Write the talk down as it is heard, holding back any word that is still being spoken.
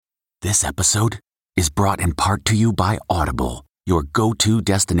This episode is brought in part to you by Audible, your go-to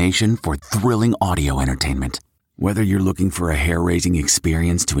destination for thrilling audio entertainment. Whether you're looking for a hair-raising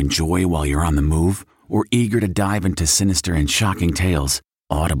experience to enjoy while you're on the move or eager to dive into sinister and shocking tales,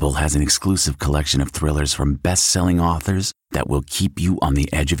 Audible has an exclusive collection of thrillers from best-selling authors that will keep you on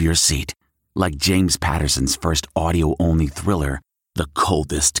the edge of your seat. Like James Patterson's first audio-only thriller, The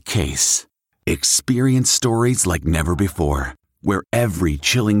Coldest Case. Experience stories like never before, where every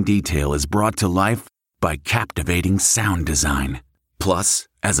chilling detail is brought to life by captivating sound design. Plus,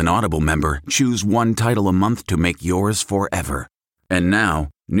 as an Audible member, choose one title a month to make yours forever. And now,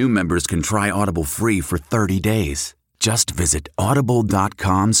 new members can try Audible free for 30 days. Just visit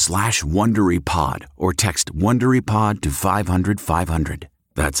audible.com/WonderyPod or text WonderyPod to 500-500.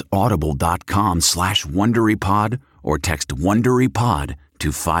 That's audible.com/WonderyPod or text WonderyPod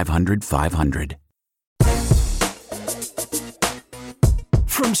to 500-500.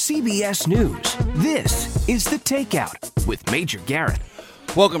 From CBS News, this is The Takeout with Major Garrett.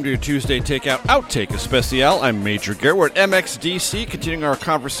 Welcome to your Tuesday Takeout Outtake Especial. I'm Major Garrett. We're at MXDC, continuing our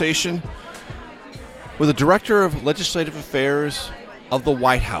conversation with the Director of Legislative Affairs of the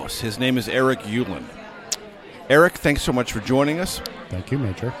White House. His name is Eric Ueland. Eric, thanks so much for joining us. Thank you,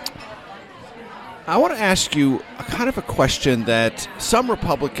 Major. I want to ask you a kind of a question that some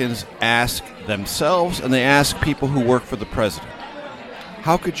Republicans ask themselves and they ask people who work for the president.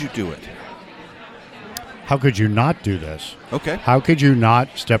 How could you do it? How could you not do this? Okay. How could you not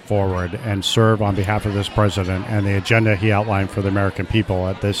step forward and serve on behalf of this president and the agenda he outlined for the American people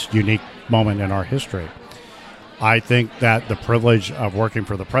at this unique moment in our history? I think that the privilege of working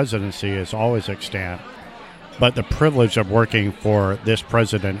for the presidency is always extant, but the privilege of working for this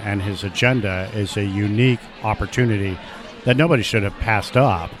president and his agenda is a unique opportunity that nobody should have passed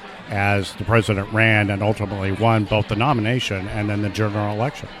up as the president ran and ultimately won both the nomination and then the general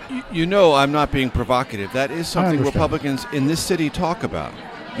election. You know I'm not being provocative. That is something Republicans in this city talk about.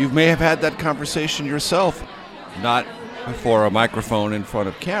 You may have had that conversation yourself, not before a microphone in front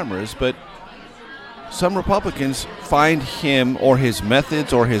of cameras, but some Republicans find him or his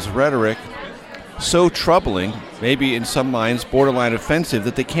methods or his rhetoric so troubling, maybe in some minds borderline offensive,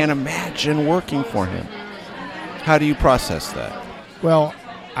 that they can't imagine working for him. How do you process that? Well,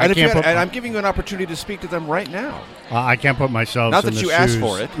 And I'm giving you an opportunity to speak to them right now. I can't put myself Not in that the you shoes. asked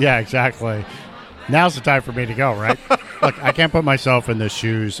for it. Yeah, exactly. Now's the time for me to go, right? Look, I can't put myself in the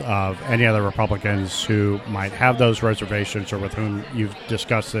shoes of any other Republicans who might have those reservations or with whom you've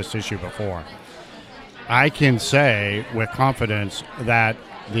discussed this issue before. I can say with confidence that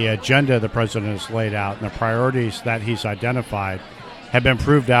the agenda the president has laid out and the priorities that he's identified have been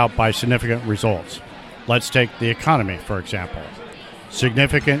proved out by significant results. Let's take the economy, for example.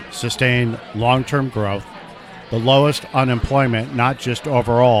 Significant, sustained, long-term growth, the lowest unemployment, not just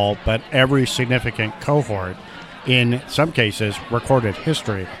overall, but every significant cohort, in some cases, recorded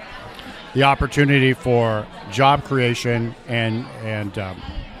history. The opportunity for job creation and the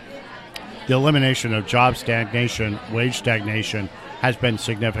elimination of job stagnation, wage stagnation, has been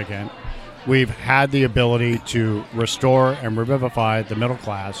significant. We've had the ability to restore and revivify the middle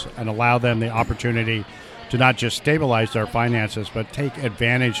class and allow them the opportunity to not just stabilize their finances, but take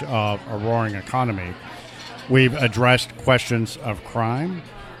advantage of a roaring economy. We've addressed questions of crime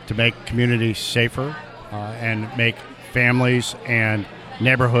to make communities safer and make families and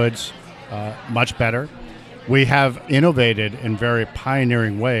neighborhoods much better. We have innovated in very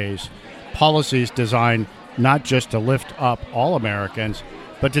pioneering ways, policies designed not just to lift up all Americans,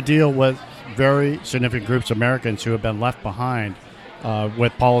 but to deal with very significant groups of Americans who have been left behind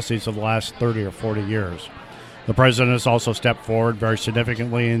with policies of the last 30 or 40 years. The president has also stepped forward very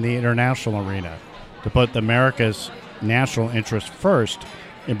significantly in the international arena to put America's national interest first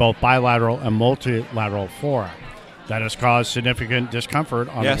in both bilateral and multilateral fora. That has caused significant discomfort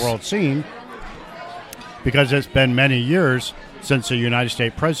on the world scene because it's been many years since the United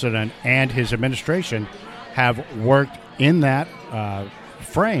States president and his administration have worked in that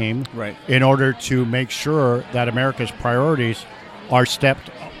frame in order to make sure that America's priorities are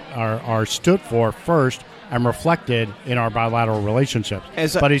stood for first and reflected in our bilateral relationships.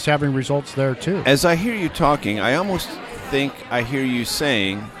 But he's having results there, too. As I hear you talking, I almost think I hear you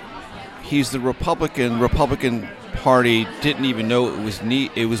saying he's the Republican Party didn't even know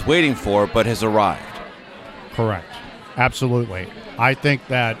it was waiting for, but has arrived. Correct. Absolutely. I think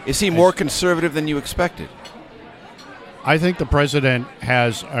that... Is he more conservative than you expected? I think the president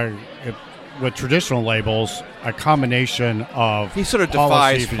has, with traditional labels, a combination of he sort of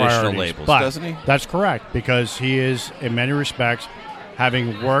defies traditional labels, doesn't he? That's correct, because he is, in many respects,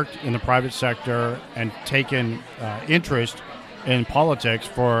 having worked in the private sector and taken interest in politics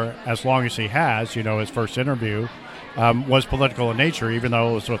for as long as he has. His first interview was political in nature, even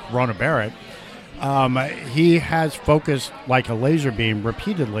though it was with Rona Barrett. He has focused like a laser beam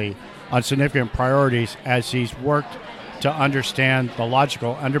repeatedly on significant priorities as he's worked to understand the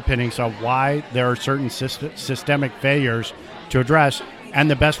logical underpinnings of why there are certain systemic failures to address and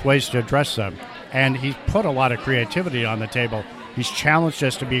the best ways to address them. And he's put a lot of creativity on the table. He's challenged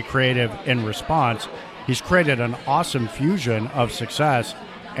us to be creative in response. He's created an awesome fusion of success,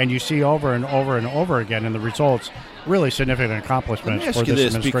 and you see over and over and over again in the results really significant accomplishments for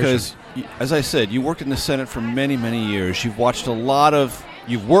this administration. Because, as I said, you worked in the Senate for many, many years. You've worked for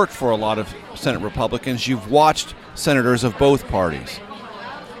a lot of Senate Republicans. You've watched senators of both parties.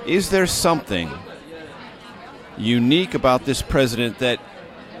 Is there something unique about this president that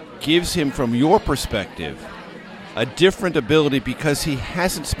gives him, from your perspective, a different ability because he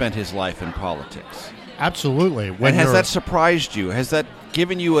hasn't spent his life in politics? Absolutely. And has that surprised you? Has that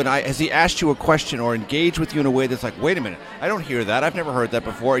given you has he asked you a question or engaged with you in a way that's like, wait a minute, I don't hear that, I've never heard that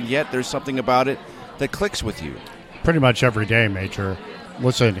before, and yet there's something about it that clicks with you? Pretty much every day, Major.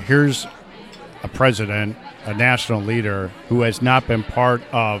 Listen, here's a president, a national leader, who has not been part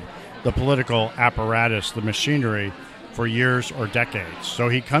of the political apparatus, the machinery, for years or decades. So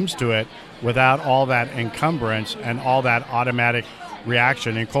he comes to it without all that encumbrance and all that automatic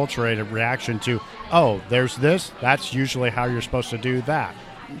reaction, enculturated reaction to, oh, there's this, that's usually how you're supposed to do that.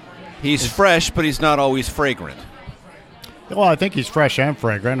 He's fresh, but he's not always fragrant. Well, I think he's fresh and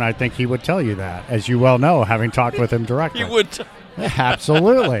fragrant. I think he would tell you that, as you well know, having talked with him directly. He would.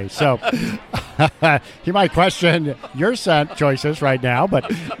 Absolutely. So he might question your scent choices right now, but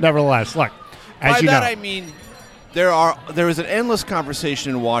nevertheless, look, as by you that know, I mean there is an endless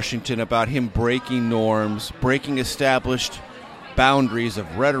conversation in Washington about him breaking norms, breaking established boundaries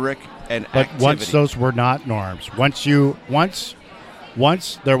of rhetoric and but activity. once those were not norms, once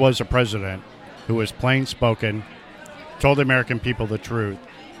there was a president who was plain spoken, told the American people the truth,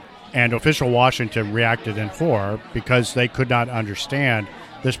 and official Washington reacted in horror because they could not understand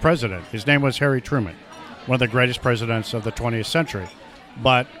this president. His name was Harry Truman, one of the greatest presidents of the 20th century.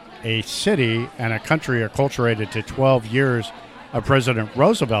 But a city and a country acculturated to 12 years of President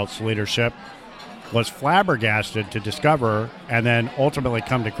Roosevelt's leadership was flabbergasted to discover and then ultimately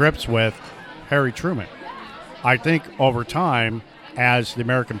come to grips with Harry Truman. I think over time, as the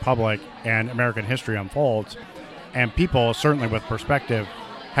American public and American history unfolds, and people, certainly with perspective,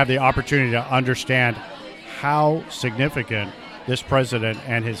 have the opportunity to understand how significant this president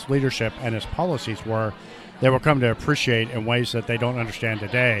and his leadership and his policies were, they will come to appreciate in ways that they don't understand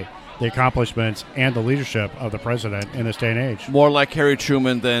today the accomplishments and the leadership of the president in this day and age. More like Harry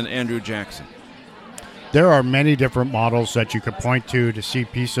Truman than Andrew Jackson. There are many different models that you could point to see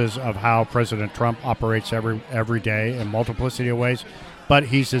pieces of how President Trump operates every day in multiplicity of ways, but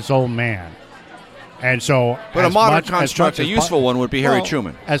he's his own man. And so, but a modern construct, a useful one, would be Harry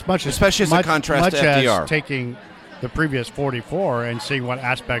Truman. Especially as a contrast to FDR. As taking the previous 44 and seeing what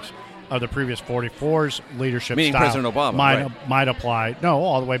aspects of the previous 44's leadership meaning style President Obama, might apply. No,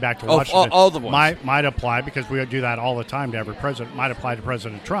 all the way back to Washington. All the ones. Might apply, because we do that all the time to every president. Might apply to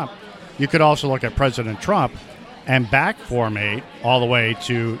President Trump. You could also look at President Trump and back formate all the way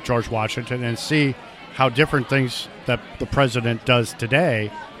to George Washington and see how different things that the president does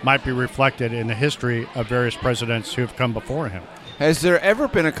today might be reflected in the history of various presidents who have come before him. Has there ever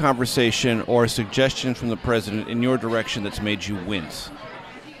been a conversation or a suggestion from the president in your direction that's made you wince?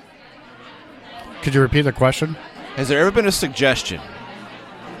 Could you repeat the question? Has there ever been a suggestion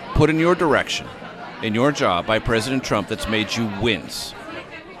put in your direction, in your job, by President Trump that's made you wince?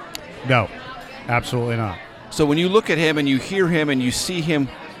 No, absolutely not. So when you look at him and you hear him and you see him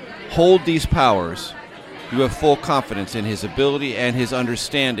hold these powers, you have full confidence in his ability and his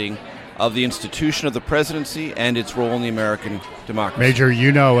understanding of the institution of the presidency and its role in the American democracy. Major,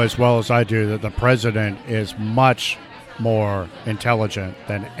 you know as well as I do that the president is much more intelligent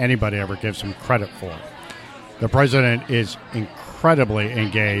than anybody ever gives him credit for. The president is incredibly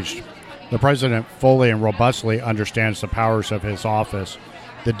engaged. The president fully and robustly understands the powers of his office,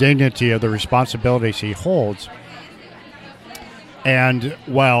 the dignity of the responsibilities he holds. And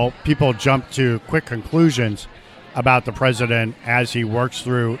while people jump to quick conclusions about the president as he works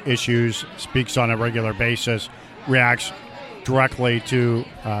through issues, speaks on a regular basis, reacts directly to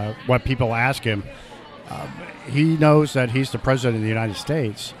what people ask him, he knows that he's the president of the United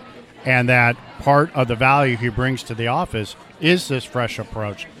States, and that part of the value he brings to the office is this fresh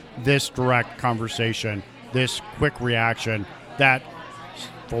approach, this direct conversation, this quick reaction that,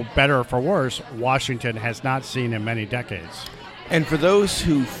 for better or for worse, Washington has not seen in many decades. And for those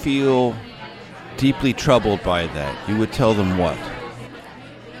who feel deeply troubled by that, you would tell them what?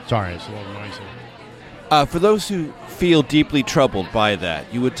 Sorry, it's a little noisy. For those who feel deeply troubled by that,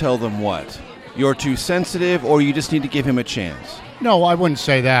 you would tell them what? You're too sensitive, or you just need to give him a chance? No, I wouldn't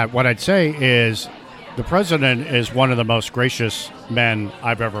say that. What I'd say is the president is one of the most gracious men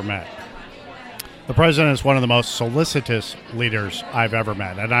I've ever met. The president is one of the most solicitous leaders I've ever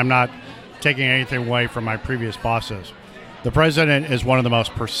met, and I'm not taking anything away from my previous bosses. The president is one of the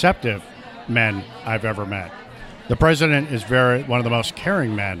most perceptive men I've ever met. The president is one of the most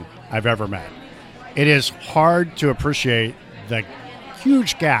caring men I've ever met. It is hard to appreciate the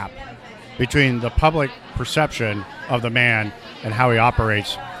huge gap between the public perception of the man and how he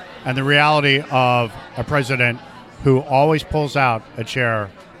operates and the reality of a president who always pulls out a chair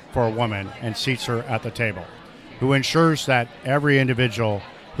for a woman and seats her at the table, who ensures that every individual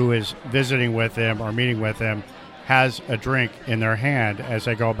who is visiting with him or meeting with him has a drink in their hand as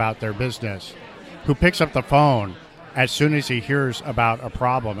they go about their business, who picks up the phone as soon as he hears about a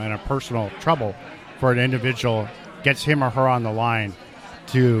problem and a personal trouble for an individual, gets him or her on the line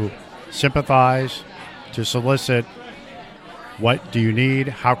to sympathize, to solicit, what do you need,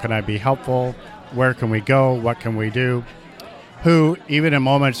 how can I be helpful, where can we go, what can we do, who, even in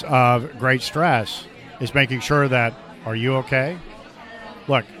moments of great stress, is making sure that, are you okay?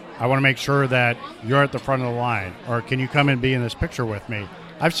 Look, I want to make sure that you're at the front of the line, or can you come and be in this picture with me?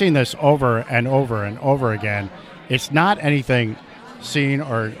 I've seen this over and over and over again. It's not anything seen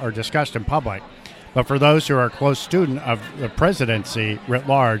or discussed in public, but for those who are a close student of the presidency writ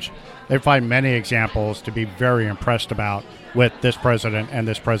large, they find many examples to be very impressed about with this president and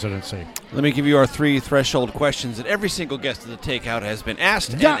this presidency. Let me give you our 3 threshold questions that every single guest of the Takeout has been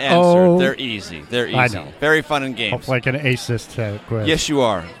asked and answered. They're easy. They're easy. I know. Very fun and games. Hopefully I can ace this quiz. Yes, you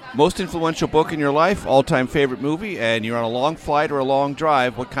are. Most influential book in your life, all-time favorite movie, and you're on a long flight or a long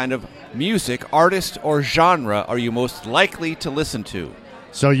drive. What kind of music, artist, or genre are you most likely to listen to?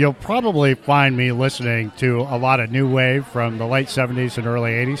 So you'll probably find me listening to a lot of new wave from the late 70s and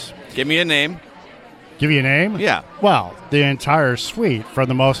early 80s. Give me a name. Give you a name? Yeah. Well, the entire suite, from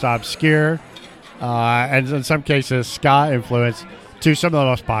the most obscure and in some cases ska influence to some of the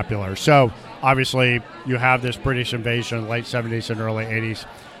most popular. So obviously you have this British invasion, late 70s and early 80s.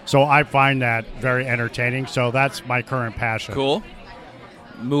 So I find that very entertaining. So that's my current passion. Cool.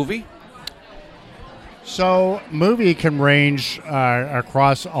 Movie? So movie can range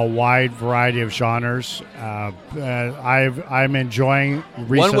across a wide variety of genres. I'm enjoying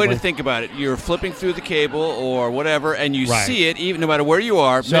recently. One way to think about it, you're flipping through the cable or whatever, and you see it, even no matter where you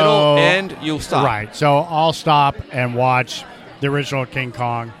are, middle, end, you'll stop. Right. So I'll stop and watch the original King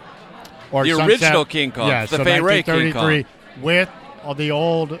Kong. Or the Sunset, original King Kong, yes, the Fay Wray King Kong. With all the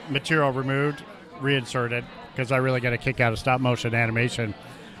old material removed, reinserted, because I really get a kick out of stop-motion animation.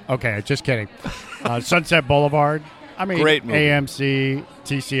 Okay, just kidding. Sunset Boulevard. I mean, great movie. AMC,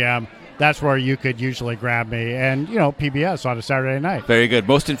 TCM. That's where you could usually grab me. And, PBS on a Saturday night. Very good.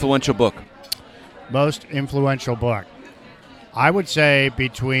 Most influential book? Most influential book. I would say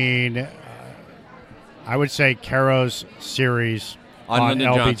Caro's series on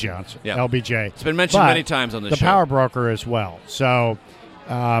L.B. Johnson. Yeah. LBJ. It's been mentioned many times on this show. The Power Broker as well. So,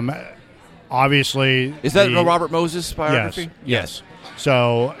 obviously... Is that a Robert Moses biography? Yes.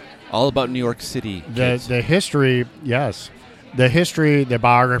 So... all about New York City. The history, yes. The history, the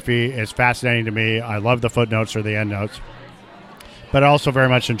biography is fascinating to me. I love the footnotes or the endnotes. But I also very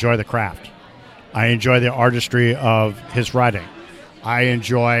much enjoy the craft. I enjoy the artistry of his writing. I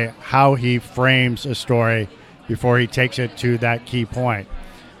enjoy how he frames a story before he takes it to that key point.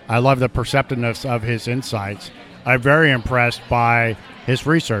 I love the perceptiveness of his insights. I'm very impressed by his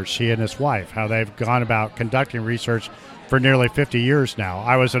research, he and his wife, how they've gone about conducting research for nearly 50 years now.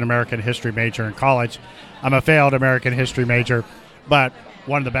 I was an American history major in college. I'm a failed American history major, but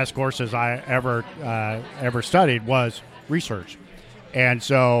one of the best courses I ever studied was research. And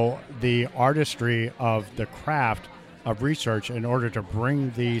so the artistry of the craft of research in order to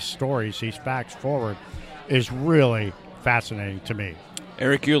bring these stories, these facts forward is really fascinating to me.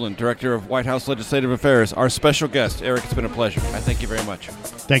 Eric Ueland, Director of White House Legislative Affairs, our special guest. Eric, it's been a pleasure. I thank you very much.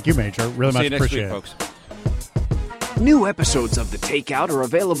 Thank you, Major. Really much appreciate it. See you next week, folks. New episodes of The Takeout are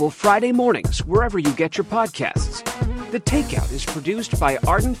available Friday mornings wherever you get your podcasts. The Takeout is produced by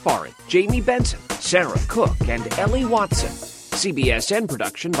Arden Farid, Jamie Benson, Sarah Cook, and Ellie Watson. CBSN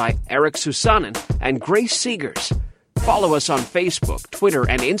production by Eric Susanen and Grace Seegers. Follow us on Facebook, Twitter,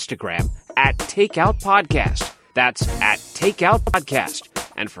 and Instagram at Takeout Podcast. That's at Takeout Podcast.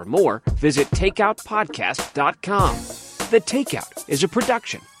 And for more, visit takeoutpodcast.com. The Takeout is a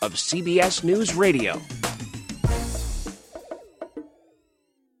production of CBS News Radio.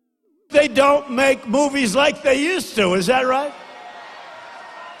 they don't make movies like they used to. Is that right?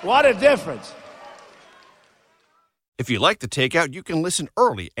 What a difference. If you like The Takeout, you can listen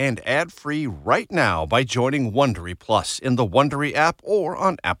early and ad-free right now by joining Wondery Plus in the Wondery app or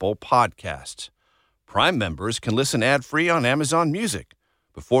on Apple Podcasts. Prime members can listen ad-free on Amazon Music.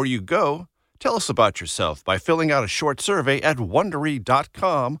 Before you go, tell us about yourself by filling out a short survey at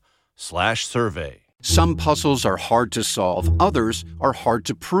Wondery.com/survey. Some puzzles are hard to solve, others are hard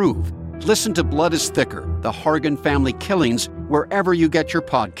to prove. Listen to Blood is Thicker, the Hargan family killings, wherever you get your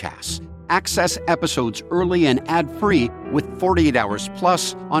podcasts. Access episodes early and ad-free with 48 Hours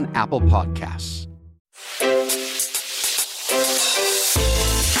Plus on Apple Podcasts.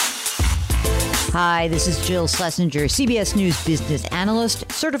 Hi, this is Jill Schlesinger, CBS News business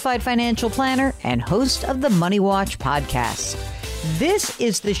analyst, certified financial planner, and host of the Money Watch podcast. This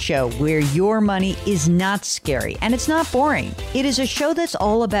is the show where your money is not scary and it's not boring. It is a show that's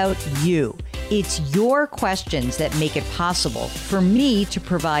all about you. It's your questions that make it possible for me to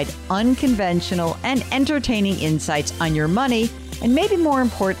provide unconventional and entertaining insights on your money and maybe more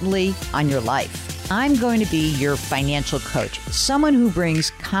importantly, on your life. I'm going to be your financial coach, someone who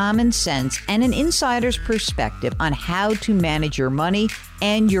brings common sense and an insider's perspective on how to manage your money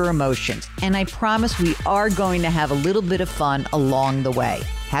and your emotions. And I promise we are going to have a little bit of fun along the way.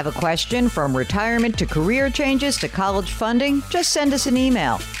 Have a question from retirement to career changes to college funding? Just send us an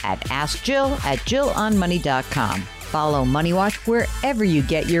email at askjill@jillonmoney.com. Follow Money Watch wherever you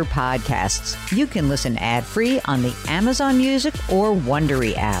get your podcasts. You can listen ad-free on the Amazon Music or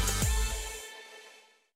Wondery app.